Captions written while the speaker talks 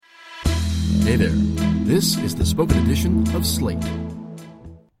Hey there. This is the spoken edition of Slate.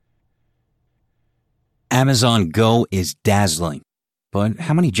 Amazon Go is dazzling, but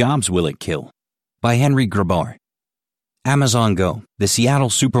how many jobs will it kill? By Henry Grabar. Amazon Go, the Seattle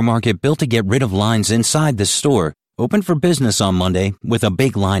supermarket built to get rid of lines inside the store, opened for business on Monday with a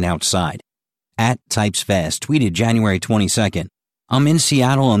big line outside. @TypesFast tweeted January 22nd, "I'm in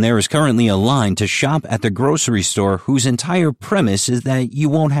Seattle and there is currently a line to shop at the grocery store whose entire premise is that you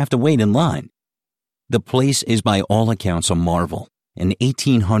won't have to wait in line." The place is by all accounts a marvel, an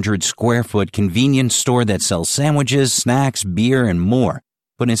 1,800 square foot convenience store that sells sandwiches, snacks, beer, and more.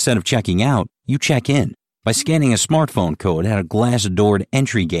 But instead of checking out, you check in by scanning a smartphone code at a glass-doored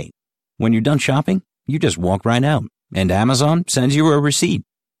entry gate. When you're done shopping, you just walk right out, and Amazon sends you a receipt.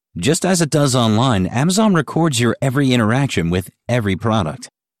 Just as it does online, Amazon records your every interaction with every product.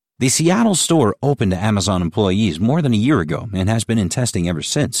 The Seattle store opened to Amazon employees more than a year ago and has been in testing ever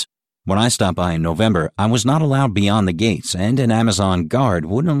since. When I stopped by in November, I was not allowed beyond the gates, and an Amazon guard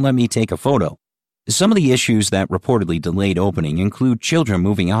wouldn't let me take a photo. Some of the issues that reportedly delayed opening include children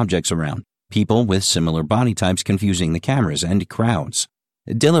moving objects around, people with similar body types confusing the cameras, and crowds.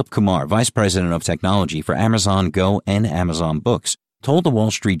 Dilip Kumar, Vice President of Technology for Amazon Go and Amazon Books, told the Wall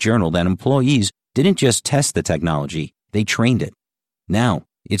Street Journal that employees didn't just test the technology, they trained it. Now,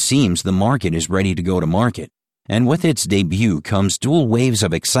 it seems the market is ready to go to market. And with its debut comes dual waves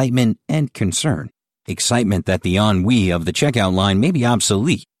of excitement and concern. Excitement that the ennui of the checkout line may be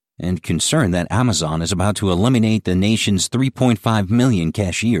obsolete, and concern that Amazon is about to eliminate the nation's 3.5 million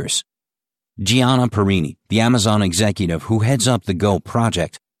cashiers. Gianna Perini, the Amazon executive who heads up the Go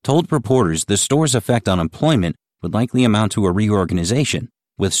project, told reporters the store's effect on employment would likely amount to a reorganization,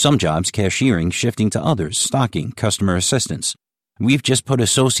 with some jobs cashiering shifting to others, stocking, customer assistance. "We've just put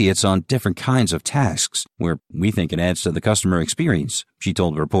associates on different kinds of tasks where we think it adds to the customer experience," she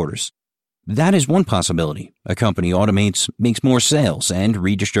told reporters. That is one possibility. A company automates, makes more sales, and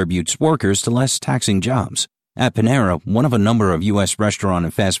redistributes workers to less taxing jobs. At Panera, one of a number of U.S. restaurant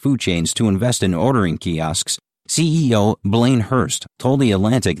and fast food chains to invest in ordering kiosks, CEO Blaine Hurst told The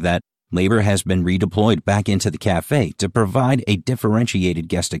Atlantic that labor has been redeployed back into the cafe to provide a differentiated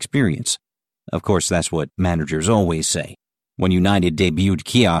guest experience. Of course, that's what managers always say. When United debuted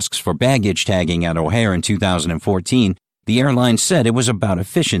kiosks for baggage tagging at O'Hare in 2014, the airline said it was about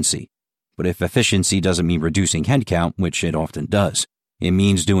efficiency. But if efficiency doesn't mean reducing headcount, which it often does, it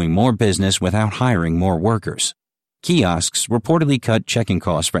means doing more business without hiring more workers. Kiosks reportedly cut check-in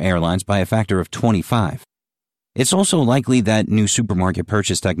costs for airlines by a factor of 25. It's also likely that new supermarket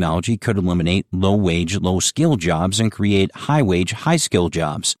purchase technology could eliminate low-wage, low-skill jobs and create high-wage, high-skill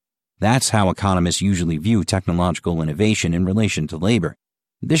jobs. That's how economists usually view technological innovation in relation to labor.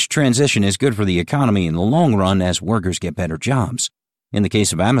 This transition is good for the economy in the long run as workers get better jobs. In the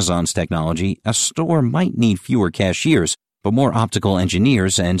case of Amazon's technology, a store might need fewer cashiers, but more optical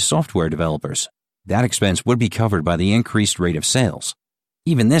engineers and software developers. That expense would be covered by the increased rate of sales.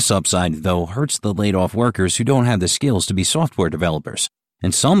 Even this upside, though, hurts the laid-off workers who don't have the skills to be software developers.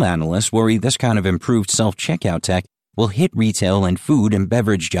 And some analysts worry this kind of improved self-checkout tech will hit retail and food and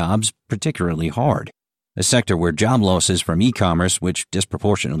beverage jobs particularly hard, a sector where job losses from e-commerce, which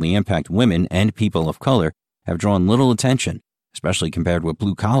disproportionately impact women and people of color, have drawn little attention, especially compared with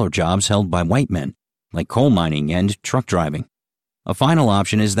blue-collar jobs held by white men, like coal mining and truck driving. A final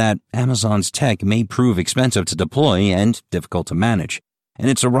option is that Amazon's tech may prove expensive to deploy and difficult to manage, and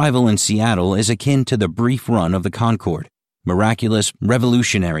its arrival in Seattle is akin to the brief run of the Concorde. Miraculous,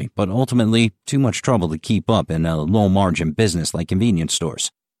 revolutionary, but ultimately too much trouble to keep up in a low-margin business like convenience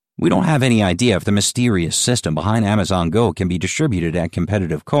stores. We don't have any idea if the mysterious system behind Amazon Go can be distributed at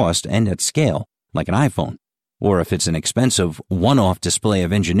competitive cost and at scale, like an iPhone, or if it's an expensive, one-off display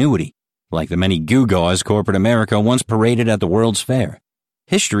of ingenuity, like the many gewgaws corporate America once paraded at the World's Fair.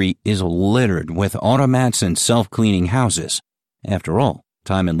 History is littered with automats and self-cleaning houses. After all,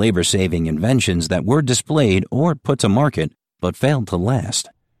 time and labor-saving inventions that were displayed or put to market but failed to last.